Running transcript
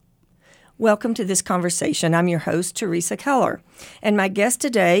Welcome to this conversation. I'm your host, Teresa Keller, and my guest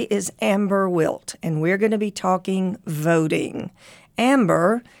today is Amber Wilt, and we're going to be talking voting.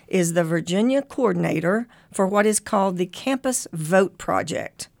 Amber is the Virginia coordinator for what is called the Campus Vote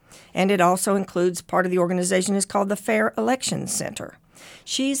Project, and it also includes part of the organization is called the Fair Elections Center.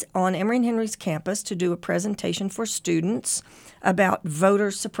 She's on Emory and Henry's campus to do a presentation for students about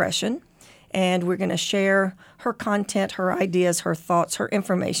voter suppression, and we're going to share her content, her ideas, her thoughts, her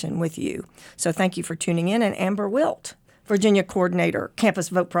information with you. So thank you for tuning in. And Amber Wilt, Virginia Coordinator, Campus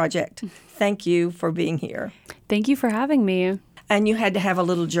Vote Project, thank you for being here. Thank you for having me. And you had to have a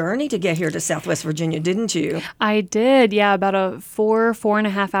little journey to get here to Southwest Virginia, didn't you? I did, yeah, about a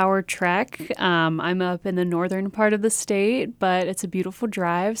 4.5 hour trek. I'm up in the northern part of the state, but it's a beautiful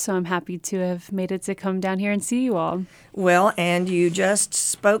drive, so I'm happy to have made it to come down here and see you all. Well, and you just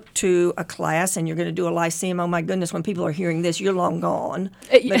spoke to a class, and you're going to do a Lyceum. Oh, my goodness, when people are hearing this, you're long gone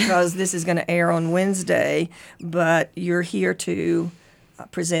because this is going to air on Wednesday, but you're here to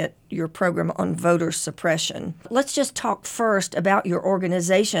present your program on voter suppression. Let's just talk first about your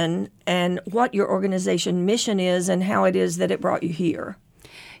organization and what your organization mission is and how it is that it brought you here.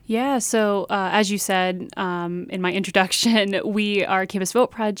 Yeah, so as you said in my introduction, we are Campus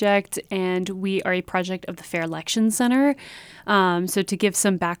Vote Project, and we are a project of the Fair Elections Center. So to give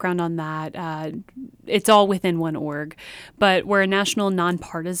some background on that, it's all within one org, but we're a national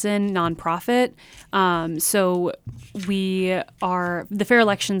non-partisan nonprofit. So the Fair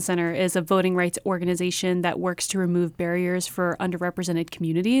Elections Center is a voting rights organization that works to remove barriers for underrepresented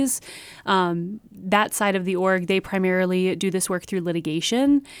communities. That side of the org, they primarily do this work through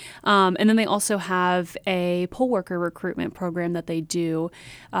litigation. And then they also have a poll worker recruitment program that they do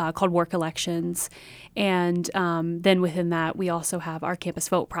called Work Elections. And then within that, we also have our Campus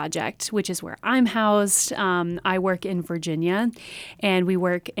Vote Project, which is where I'm housed. I work in Virginia, and we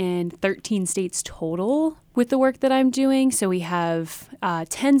work in 13 states total with the work that I'm doing. So we have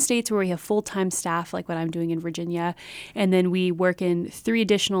 10 states where we have full-time staff, like what I'm doing in Virginia. And then we work in 3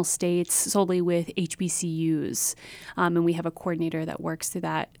 additional states solely with HBCUs. And we have a coordinator that works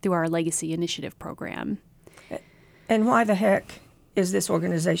through our Legacy Initiative program. And why the heck is this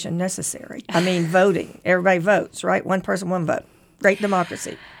organization necessary? I mean, voting. Everybody votes, right? One person, one vote. Great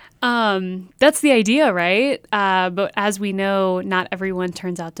democracy. That's the idea, right? But as we know, not everyone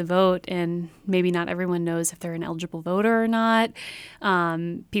turns out to vote, and maybe not everyone knows if they're an eligible voter or not.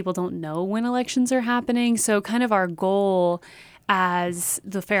 People don't know when elections are happening. So kind of our goal as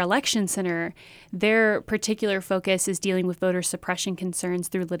the Fair Elections Center, their particular focus is dealing with voter suppression concerns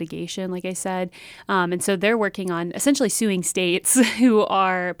through litigation, like I said. And so they're working on essentially suing states who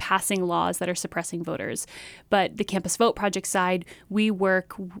are passing laws that are suppressing voters. But the Campus Vote Project side, we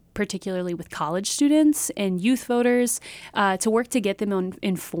work particularly with college students and youth voters to work to get them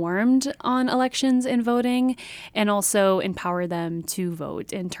informed on elections and voting, and also empower them to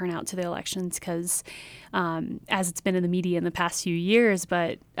vote and turn out to the elections because as it's been in the media in the past few years,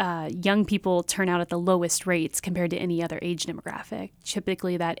 but young people turn out at the lowest rates compared to any other age demographic,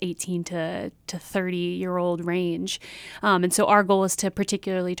 typically that 18 to 30-year-old range. And so our goal is to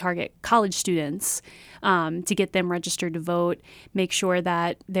particularly target college students to get them registered to vote, make sure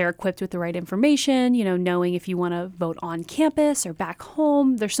that they're equipped with the right information, knowing if you want to vote on campus or back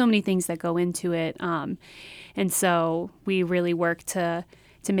home. There's so many things that go into it. And so we really work to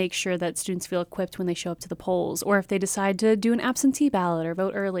make sure that students feel equipped when they show up to the polls, or if they decide to do an absentee ballot or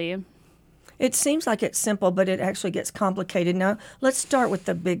vote early. It seems like it's simple, but it actually gets complicated. Now, let's start with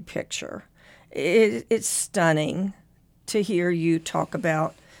the big picture. It's stunning to hear you talk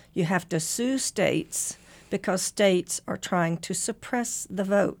about you have to sue states because states are trying to suppress the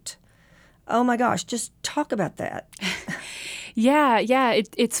vote. Oh my gosh, just talk about that. Yeah,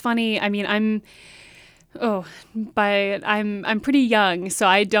 it's funny. I mean, I'm pretty young, so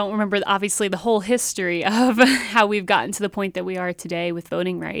I don't remember obviously the whole history of how we've gotten to the point that we are today with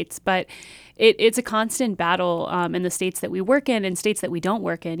voting rights. But it's a constant battle in the states that we work in and states that we don't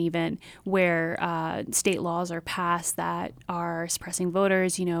work in, even where state laws are passed that are suppressing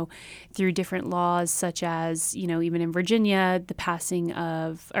voters, through different laws such as, even in Virginia, the passing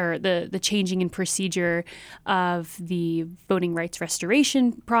of or the changing in procedure of the voting rights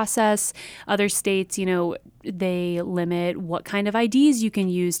restoration process. Other states, they limit what kind of IDs you can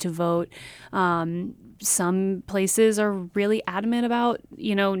use to vote. Some places are really adamant about,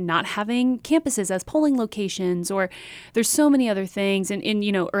 not having campuses as polling locations, or there's so many other things. And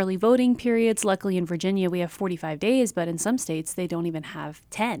in, early voting periods, luckily in Virginia, we have 45 days, but in some states, they don't even have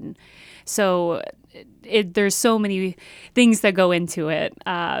 10. So there's so many things that go into it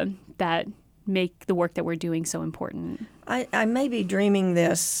that make the work that we're doing so important. I may be dreaming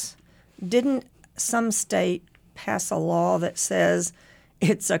this, didn't some state pass a law that says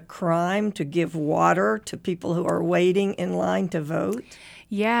it's a crime to give water to people who are waiting in line to vote?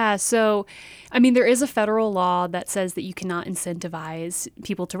 Yeah. So, I mean, there is a federal law that says that you cannot incentivize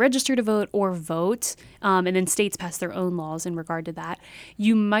people to register to vote or vote. And then states pass their own laws in regard to that.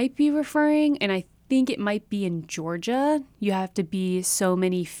 You might be referring, and I think it might be in Georgia, you have to be so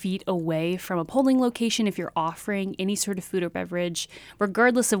many feet away from a polling location if you're offering any sort of food or beverage,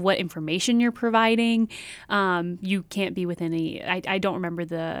 regardless of what information you're providing. You can't be within I don't remember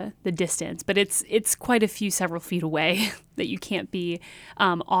the distance, but it's quite a few several feet away that you can't be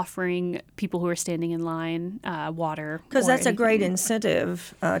offering people who are standing in line water. Because that's a great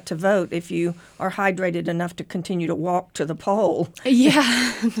incentive to vote if you are hydrated enough to continue to walk to the poll.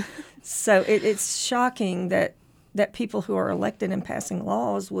 Yeah. So it's shocking that people who are elected and passing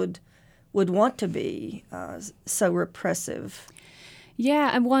laws would want to be so repressive.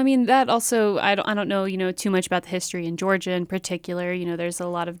 Yeah, and well, I mean that also I don't know too much about the history in Georgia in particular. There's a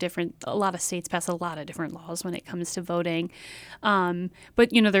lot of states pass a lot of different laws when it comes to voting, but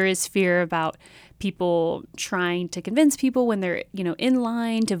there is fear about people trying to convince people when they're in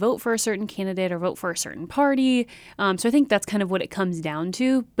line to vote for a certain candidate or vote for a certain party. So I think that's kind of what it comes down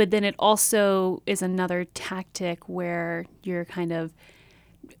to. But then it also is another tactic where you're kind of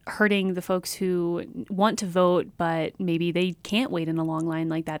hurting the folks who want to vote, but maybe they can't wait in a long line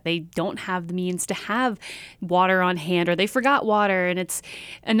like that. They don't have the means to have water on hand, or they forgot water, and it's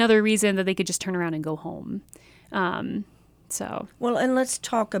another reason that they could just turn around and go home. Well, and let's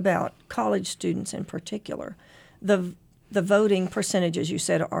talk about college students in particular. The voting percentages you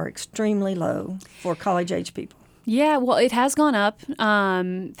said are extremely low for college-age people. Yeah, well, it has gone up,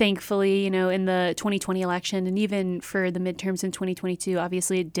 thankfully, in the 2020 election, and even for the midterms in 2022.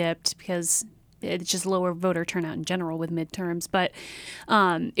 Obviously, it dipped because it's just lower voter turnout in general with midterms. But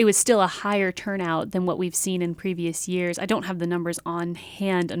it was still a higher turnout than what we've seen in previous years. I don't have the numbers on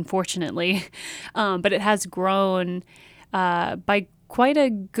hand, unfortunately, but it has grown by quite a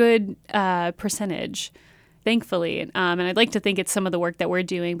good percentage. Thankfully. And I'd like to think it's some of the work that we're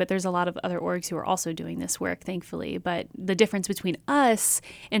doing, but there's a lot of other orgs who are also doing this work, thankfully. But the difference between us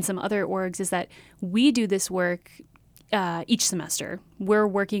and some other orgs is that we do this work each semester. We're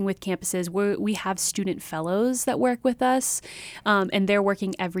working with campuses. We have student fellows that work with us, and they're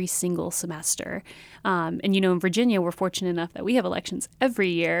working every single semester. And, in Virginia, we're fortunate enough that we have elections every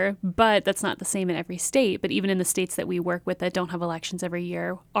year, but that's not the same in every state. But even in the states that we work with that don't have elections every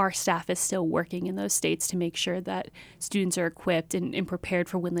year, our staff is still working in those states to make sure that students are equipped and prepared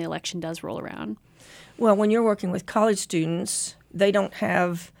for when the election does roll around. Well, when you're working with college students, they don't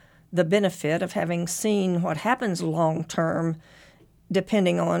have the benefit of having seen what happens long term,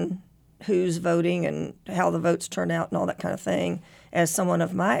 depending on who's voting and how the votes turn out and all that kind of thing, as someone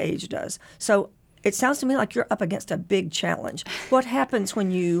of my age does. So it sounds to me like you're up against a big challenge. What happens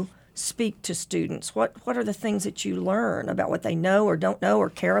when you speak to students? What are the things that you learn about what they know or don't know or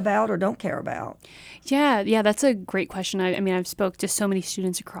care about or don't care about? Yeah, that's a great question. I mean, I've spoke to so many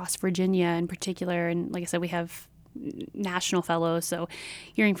students across Virginia in particular, and like I said, we have national fellows, so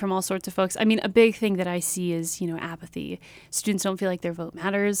hearing from all sorts of folks. I mean, a big thing that I see is, apathy. Students don't feel like their vote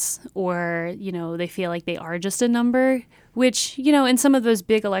matters, or, they feel like they are just a number, which, in some of those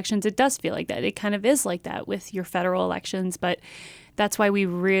big elections, it does feel like that. It kind of is like that with your federal elections, but that's why we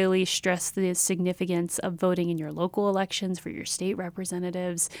really stress the significance of voting in your local elections for your state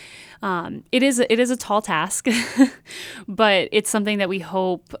representatives. It is a tall task, but it's something that we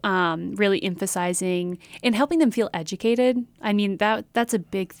hope really emphasizing and helping them feel educated. I mean, that's a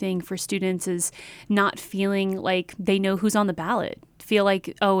big thing for students, is not feeling like they know who's on the ballot. Feel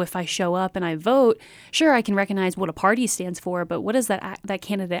like, oh, if I show up and I vote, sure, I can recognize what a party stands for, but what is that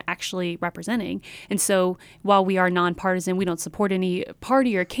candidate actually representing? And so while we are nonpartisan, we don't support any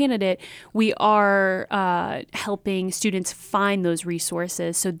party or candidate, we are helping students find those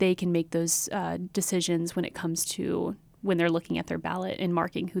resources so they can make those decisions when it comes to when they're looking at their ballot and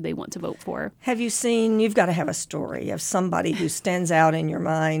marking who they want to vote for. Have you seen, you've got to have a story of somebody who stands out in your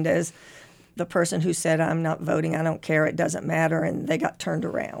mind as the person who said, I'm not voting, I don't care, it doesn't matter, and they got turned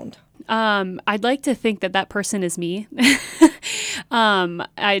around? I'd like to think that person is me.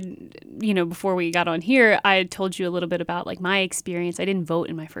 Before we got on here, I told you a little bit about my experience. I didn't vote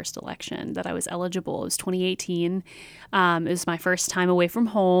in my first election that I was eligible. It was 2018. It was my first time away from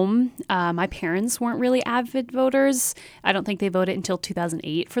home. My parents weren't really avid voters. I don't think they voted until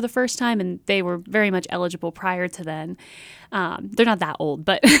 2008 for the first time, and they were very much eligible prior to then. They're not that old,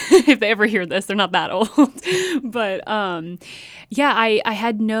 but if they ever hear this, they're not that old. But I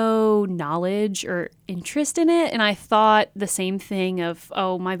had no knowledge or interest in it. And I thought the same thing of,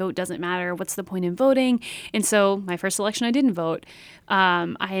 oh, my vote doesn't matter. What's the point in voting? And so my first election, I didn't vote.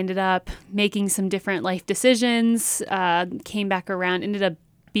 I ended up making some different life decisions, came back around, ended up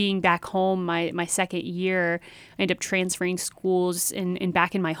being back home my second year. I ended up transferring schools and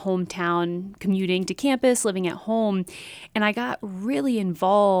back in my hometown, commuting to campus, living at home. And I got really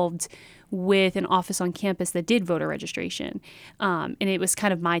involved with an office on campus that did voter registration. And it was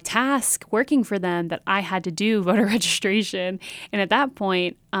kind of my task working for them that I had to do voter registration. And at that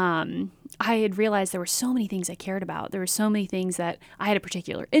point, I had realized there were so many things I cared about. There were so many things that I had a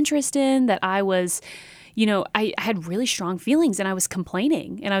particular interest in, that I was, I had really strong feelings, and I was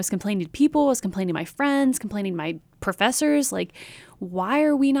complaining. And I was complaining to people, I was complaining to my friends, complaining to my professors, like, why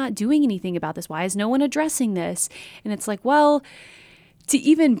are we not doing anything about this? Why is no one addressing this? And it's like, well, to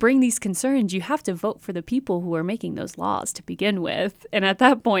even bring these concerns, you have to vote for the people who are making those laws to begin with. And at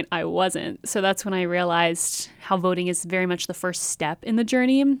that point, I wasn't. So that's when I realized how voting is very much the first step in the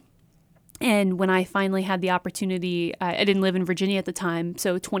journey. And when I finally had the opportunity, I didn't live in Virginia at the time,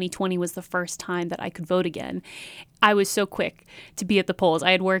 so 2020 was the first time that I could vote again. I was so quick to be at the polls.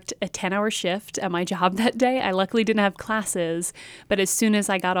 I had worked a 10-hour shift at my job that day. I luckily didn't have classes, but as soon as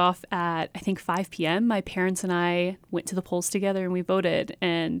I got off at, I think, 5 p.m., my parents and I went to the polls together and we voted.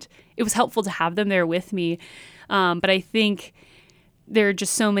 And it was helpful to have them there with me. But I think there are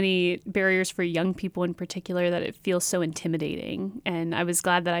just so many barriers for young people in particular that it feels so intimidating. And I was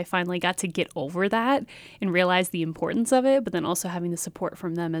glad that I finally got to get over that and realize the importance of it, but then also having the support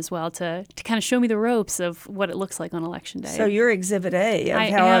from them as well to kind of show me the ropes of what it looks like on Election Day. So you're Exhibit A of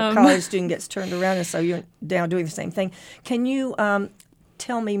how a college student gets turned around, and so you're now doing the same thing. Can you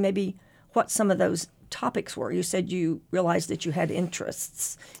tell me maybe what some of those topics were? You said you realized that you had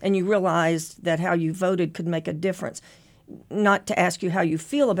interests, and you realized that how you voted could make a difference. Not to ask you how you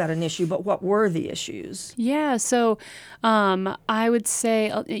feel about an issue, but what were the issues? Yeah, so I would say,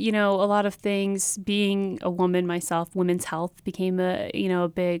 a lot of things, being a woman myself, women's health became a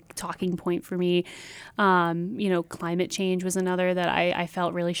big talking point for me. Climate change was another that I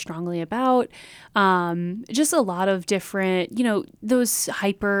felt really strongly about. Just a lot of different, those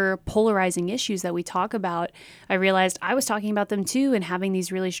hyper polarizing issues that we talk about. I realized I was talking about them too and having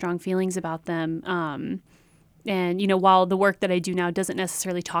these really strong feelings about them. And, while the work that I do now doesn't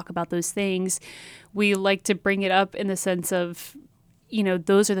necessarily talk about those things, we like to bring it up in the sense of,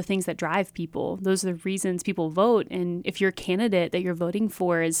 those are the things that drive people. Those are the reasons people vote. And if your candidate that you're voting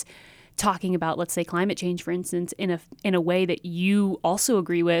for is talking about, let's say, climate change, for instance, in a way that you also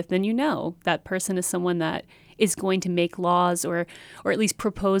agree with, then that person is someone that is going to make laws or at least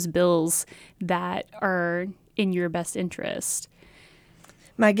propose bills that are in your best interest.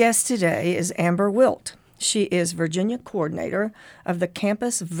 My guest today is Amber Wilt. She is Virginia coordinator of the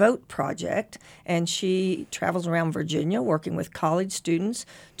Campus Vote Project, and she travels around Virginia working with college students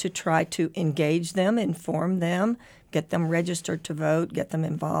to try to engage them, inform them, get them registered to vote, get them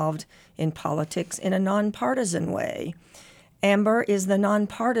involved in politics in a nonpartisan way. Amber, is the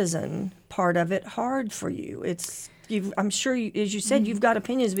nonpartisan part of it hard for you? I'm sure, as you said, you've got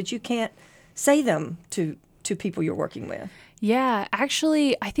opinions, but you can't say them to people you're working with. Yeah,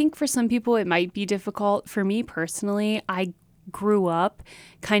 actually, I think for some people it might be difficult. For me personally, I grew up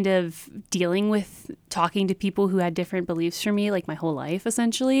kind of dealing with talking to people who had different beliefs from me, like my whole life,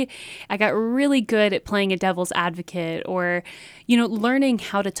 essentially. I got really good at playing a devil's advocate or, learning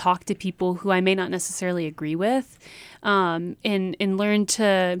how to talk to people who I may not necessarily agree with, and learn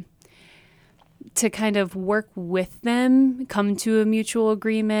to kind of work with them, come to a mutual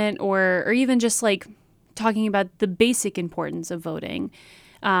agreement, or even just like talking about the basic importance of voting.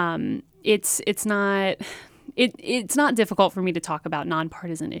 It's not difficult for me to talk about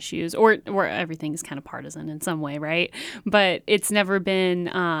nonpartisan issues, or everything is kind of partisan in some way, right? But it's never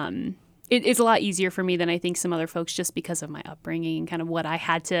been. It's a lot easier for me than I think some other folks, just because of my upbringing and kind of what I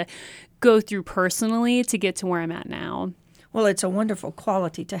had to go through personally to get to where I'm at now. Well, it's a wonderful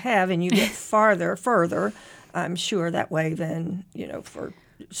quality to have, and you get further, I'm sure, that way than, for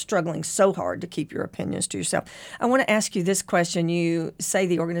struggling so hard to keep your opinions to yourself. I want to ask you this question. You say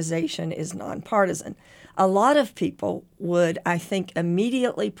the organization is nonpartisan. A lot of people would, I think,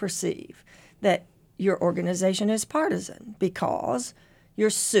 immediately perceive that your organization is partisan because you're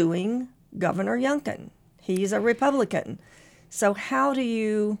suing Governor Youngkin. He's a Republican. So how do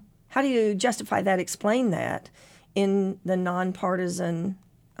you justify that, explain that in the nonpartisan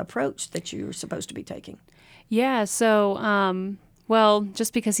approach that you're supposed to be taking? Yeah, so well,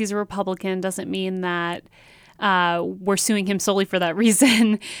 just because he's a Republican doesn't mean that We're suing him solely for that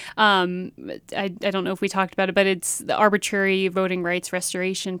reason. I don't know if we talked about it, but it's the arbitrary voting rights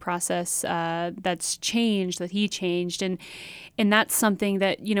restoration process that he changed. And that's something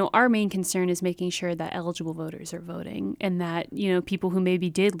that, our main concern is making sure that eligible voters are voting and that, people who maybe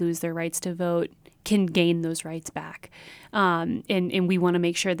did lose their rights to vote can gain those rights back. And we want to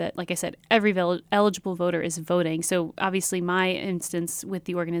make sure that, like I said, every eligible voter is voting. So obviously my instance with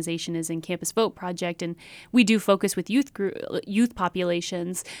the organization is in Campus Vote Project, and we do focus with youth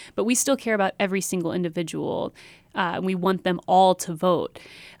populations, but we still care about every single individual. We want them all to vote.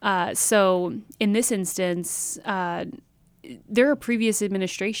 So in this instance, there are previous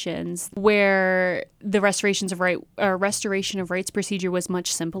administrations where the restoration of rights procedure was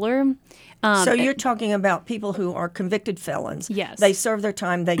much simpler. So you're talking about people who are convicted felons. Yes. They serve their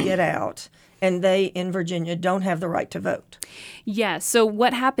time, they get out, and they, in Virginia, don't have the right to vote. Yeah. So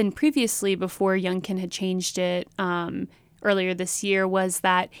what happened previously before Youngkin had changed it earlier this year was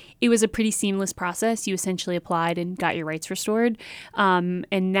that it was a pretty seamless process. You essentially applied and got your rights restored. And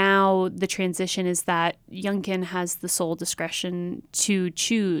now the transition is that Youngkin has the sole discretion to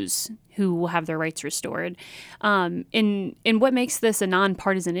choose who will have their rights restored. And what makes this a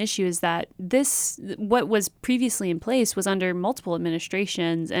non-partisan issue is that what was previously in place was under multiple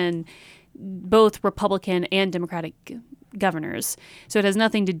administrations and both Republican and Democratic governors. So it has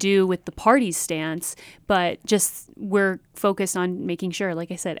nothing to do with the party's stance, but just we're focused on making sure,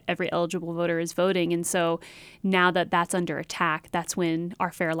 like I said, every eligible voter is voting. And so now that that's under attack, that's when our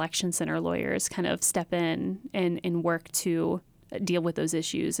Fair Election Center lawyers kind of step in and work to deal with those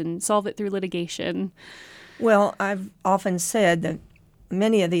issues and solve it through litigation. Well, I've often said that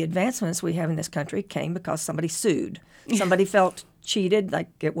many of the advancements we have in this country came because somebody sued. Somebody felt cheated, like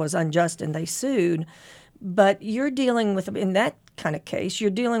it was unjust, and they sued. But you're dealing with, in that kind of case,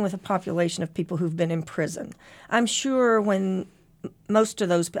 you're dealing with a population of people who've been in prison. I'm sure when most of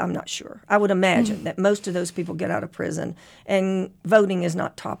those, I'm not sure, I would imagine that most of those people get out of prison and voting is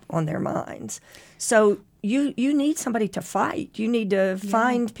not top on their minds. So you need somebody to fight. You need to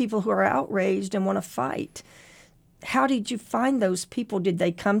find people who are outraged and want to fight. How did you find those people? Did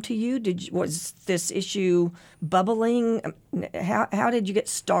they come to you? Was this issue bubbling? How did you get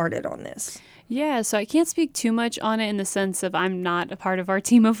started on this? Yeah, so I can't speak too much on it in the sense of I'm not a part of our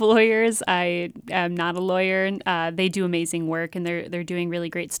team of lawyers. I am not a lawyer. They do amazing work, and they're doing really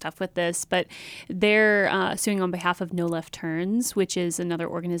great stuff with this. But they're suing on behalf of No Left Turns, which is another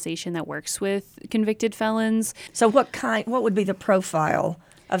organization that works with convicted felons. So what would be the profile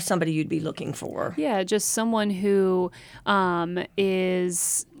of somebody you'd be looking for? Yeah, just someone who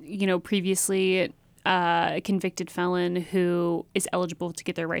is, previously a convicted felon who is eligible to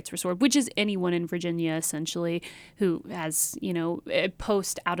get their rights restored, which is anyone in Virginia, essentially, who has, a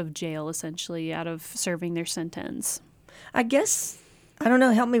post out of jail, essentially, out of serving their sentence. I guess, I don't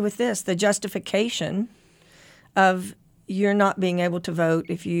know, help me with this. The justification of you're not being able to vote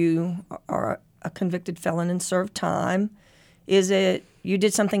if you are a convicted felon and serve time, is it you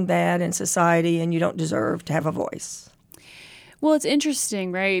did something bad in society and you don't deserve to have a voice? Well, it's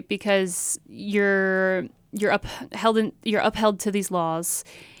interesting, right? Because you're upheld to these laws,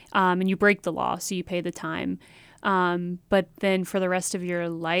 and you break the law, so you pay the time. But then for the rest of your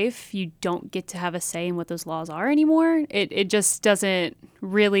life, you don't get to have a say in what those laws are anymore. It just doesn't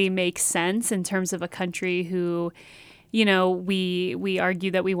really make sense in terms of a country who, we argue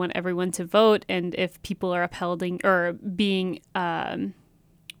that we want everyone to vote, and if people are upholding or being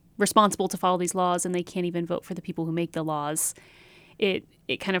responsible to follow these laws and they can't even vote for the people who make the laws, it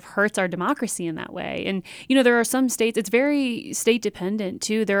kind of hurts our democracy in that way. And, there are some states, it's very state dependent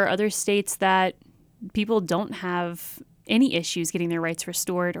too. There are other states that people don't have any issues getting their rights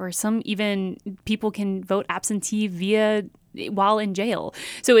restored, or some even people can vote absentee while in jail.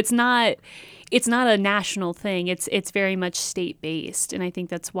 So it's not a national thing. It's very much state-based, and I think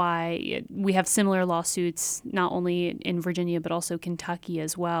that's why we have similar lawsuits not only in Virginia but also Kentucky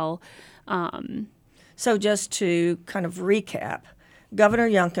as well. So just to kind of recap, Governor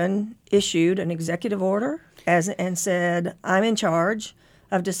Youngkin issued an executive order and said, I'm in charge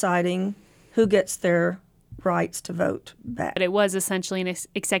of deciding who gets their rights to vote back. But it was essentially an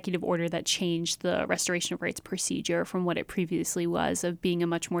executive order that changed the restoration of rights procedure from what it previously was, of being a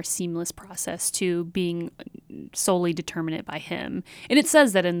much more seamless process to being solely determinate by him. And it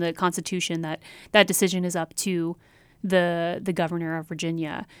says that in the Constitution that decision is up to the governor of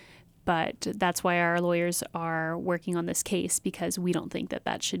Virginia. But that's why our lawyers are working on this case, because we don't think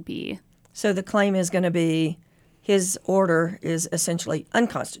that should be. So the claim is going to be his order is essentially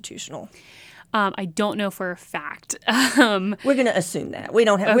unconstitutional. I don't know for a fact. We're going to assume that. We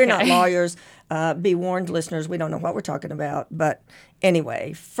don't have. We're not Okay. lawyers. Be warned, listeners, we don't know what we're talking about. But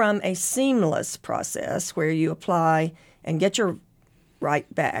anyway, from a seamless process where you apply and get your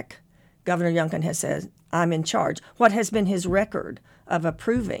right back, Governor Youngkin has said, I'm in charge. What has been his record of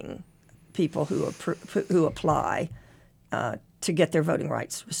approving people who apply to get their voting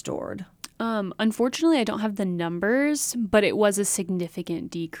rights restored? Unfortunately, I don't have the numbers, but it was a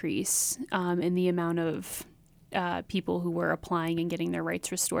significant decrease in the amount of people who were applying and getting their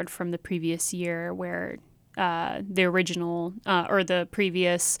rights restored from the previous year, where the original or the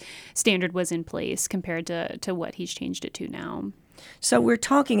previous standard was in place compared to what he's changed it to now. So we're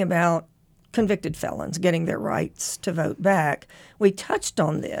talking about convicted felons getting their rights to vote back. We touched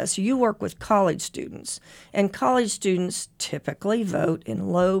on this. You work with college students, and college students typically vote in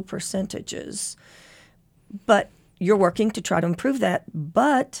low percentages. But you're working to try to improve that.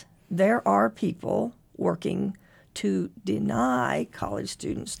 But there are people working to deny college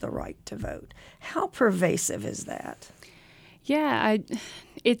students the right to vote. How pervasive is that? Yeah,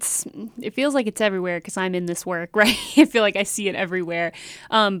 it feels like it's everywhere because I'm in this work, right? I feel like I see it everywhere.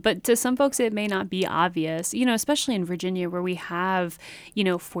 But to some folks, it may not be obvious, especially in Virginia where we have,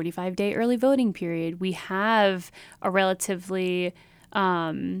 45-day early voting period. We have a relatively,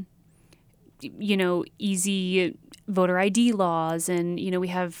 easy voter ID laws, and, we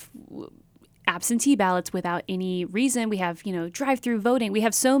have absentee ballots without any reason. We have, drive-through voting. We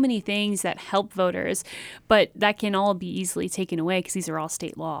have so many things that help voters, but that can all be easily taken away because these are all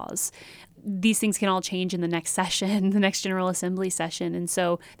state laws. These things can all change in the next session, the next General Assembly session. And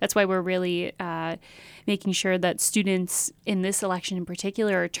so that's why we're really making sure that students in this election in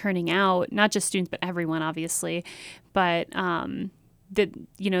particular are turning out, not just students, but everyone, obviously. But that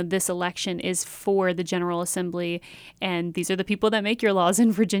this election is for the General Assembly, and these are the people that make your laws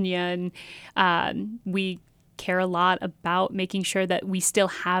in Virginia, and we care a lot about making sure that we still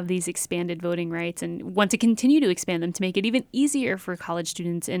have these expanded voting rights and want to continue to expand them to make it even easier for college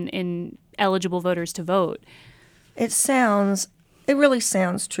students and eligible voters to vote. It really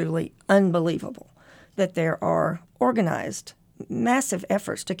sounds truly unbelievable that there are organized, massive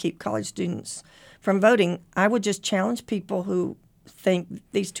efforts to keep college students from voting. I would just challenge people who think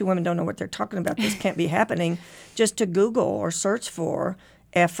these two women don't know what they're talking about, this can't be happening, just to Google or search for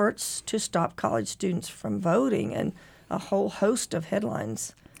efforts to stop college students from voting, and a whole host of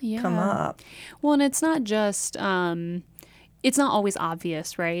headlines come up. Well, and it's not just, it's not always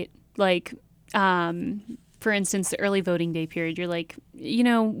obvious, right? Like, for instance, the early voting day period, you're like,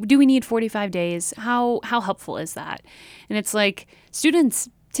 do we need 45 days? How helpful is that? And it's like, students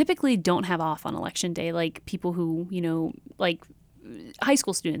typically don't have off on election day, like people who, like high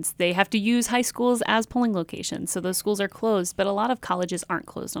school students, they have to use high schools as polling locations. So those schools are closed, but a lot of colleges aren't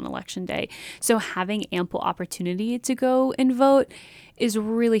closed on election day. So having ample opportunity to go and vote is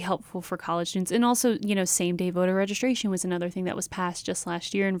really helpful for college students. And also, same day voter registration was another thing that was passed just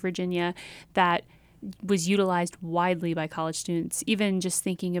last year in Virginia that was utilized widely by college students. Even just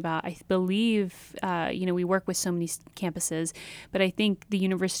thinking about, I believe, we work with so many campuses, but I think the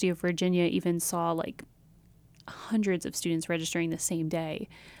University of Virginia even saw like hundreds of students registering the same day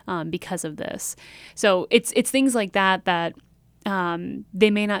because of this. So it's things like that they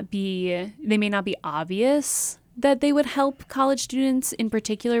may not be obvious that they would help college students in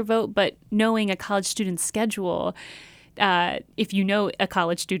particular vote, but knowing a college student's schedule, if you know a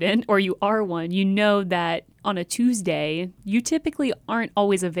college student or you are one, you know that on a Tuesday, you typically aren't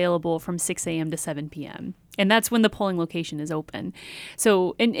always available from 6 a.m. to 7 p.m. And that's when the polling location is open.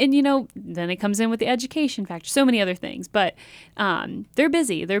 So, and then it comes in with the education factor, so many other things. But they're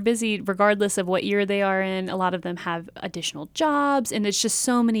busy. They're busy regardless of what year they are in. A lot of them have additional jobs. And it's just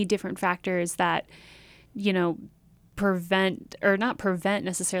so many different factors that, prevent, or not prevent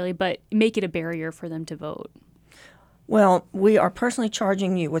necessarily, but make it a barrier for them to vote. Well, we are personally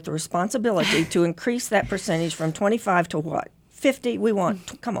charging you with the responsibility to increase that percentage from 25 to what? 50? We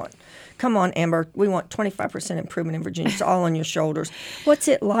want, come on, Amber. We want 25% improvement in Virginia. It's all on your shoulders. What's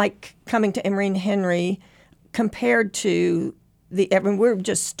it like coming to Emory-Henry compared to we're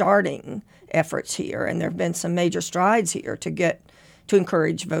just starting efforts here, and there have been some major strides here to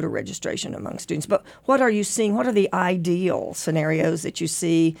encourage voter registration among students. But what are you seeing? What are the ideal scenarios that you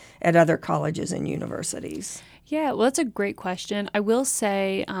see at other colleges and universities? Yeah, well, that's a great question. I will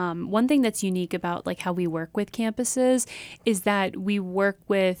say one thing that's unique about like how we work with campuses is that we work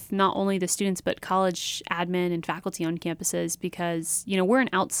with not only the students but college admin and faculty on campuses because, we're an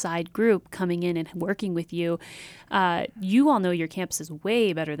outside group coming in and working with you. You all know your campuses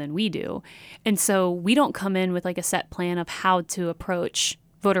way better than we do. And so we don't come in with like a set plan of how to approach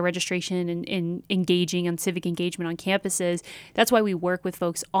voter registration and engaging on civic engagement on campuses. That's why we work with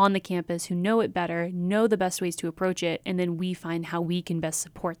folks on the campus who know it better, know the best ways to approach it, and then we find how we can best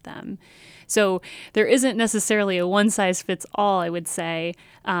support them. So there isn't necessarily a one-size-fits-all, I would say.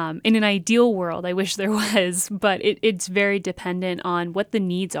 In an ideal world, I wish there was, but it's very dependent on what the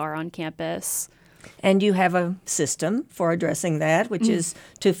needs are on campus. And you have a system for addressing that, which is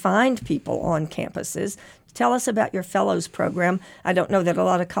to find people on campuses. Tell us about your fellows program. I don't know that a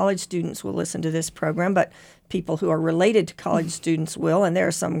lot of college students will listen to this program, but people who are related to college students will, and there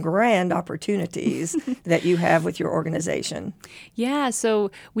are some grand opportunities that you have with your organization. Yeah, so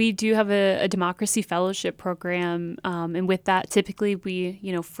we do have a democracy fellowship program, and with that, typically we,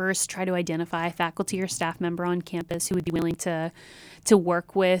 first try to identify a faculty or staff member on campus who would be willing to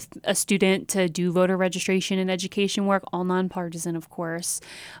work with a student to do voter registration and education work, all nonpartisan, of course.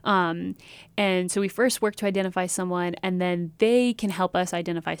 And so we first work to identify someone, and then they can help us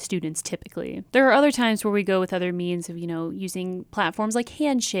identify students typically. There are other times where we go with other means of, using platforms like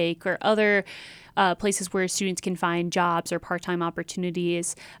Handshake or other places where students can find jobs or part-time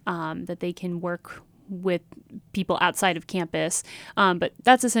opportunities that they can work with people outside of campus. But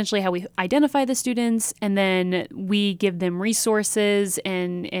that's essentially how we identify the students, and then we give them resources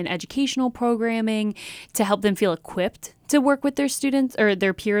and educational programming to help them feel equipped to work with their students or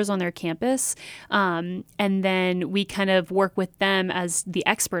their peers on their campus. And then we kind of work with them as the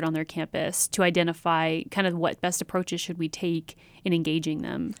expert on their campus to identify kind of what best approaches should we take in engaging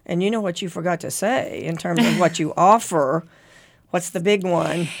them. And you know what you forgot to say in terms of what you offer. What's the big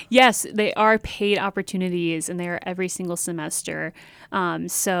one? Yes, they are paid opportunities, and they are every single semester.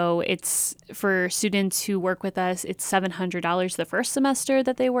 So it's for students who work with us, it's $700 the first semester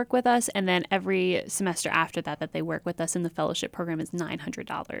that they work with us, and then every semester after that they work with us in the fellowship program is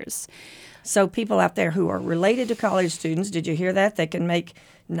 $900. So people out there who are related to college students, did you hear that? They can make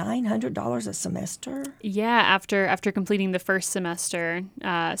 $900 a semester? Yeah, after completing the first semester,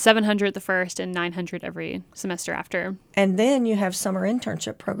 $700 the first and $900 every semester after. And then you have summer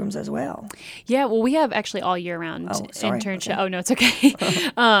internship programs as well. Yeah, well, we have actually all year round internship. Okay. Oh, no, it's okay.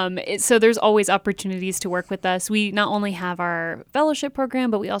 So there's always opportunities to work with us. We not only have our fellowship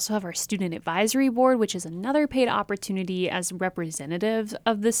program, but we also have our student advisory board, which is another paid opportunity as representatives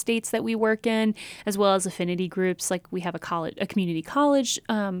of the states that we work in, as well as affinity groups. Like we have a community college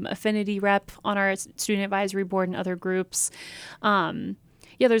affinity rep on our student advisory board and other groups.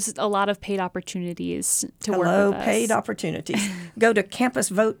 Yeah, there's a lot of paid opportunities to work with us. Hello, paid opportunities. Go to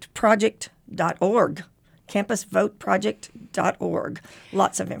campusvoteproject.org. campusvoteproject.org.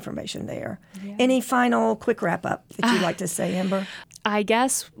 Lots of information there. Yeah. Any final quick wrap-up that you'd like to say, Amber? I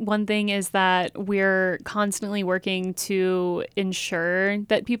guess one thing is that we're constantly working to ensure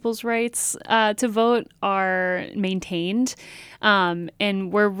that people's rights to vote are maintained.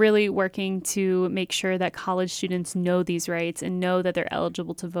 And we're really working to make sure that college students know these rights and know that they're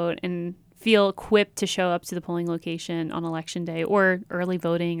eligible to vote and feel equipped to show up to the polling location on election day or early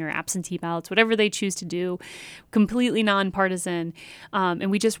voting or absentee ballots, whatever they choose to do, completely nonpartisan. And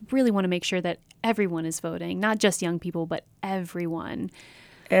we just really want to make sure that everyone is voting, not just young people, but everyone.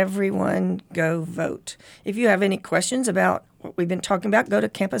 Everyone go vote. If you have any questions about what we've been talking about, go to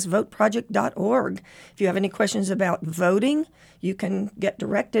campusvoteproject.org. If you have any questions about voting, you can get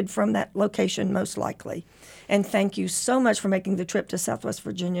directed from that location most likely. And thank you so much for making the trip to Southwest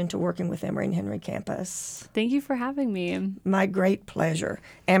Virginia and to working with Emory and Henry campus. Thank you for having me. My great pleasure.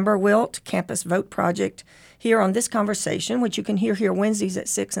 Amber Wilt, Campus Vote Project, here on This Conversation, which you can hear here Wednesdays at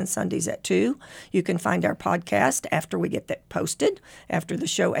 6 and Sundays at 2. You can find our podcast after we get that posted, after the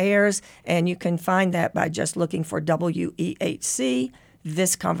show airs, and you can find that by just looking for WEHC,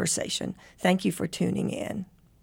 This Conversation. Thank you for tuning in.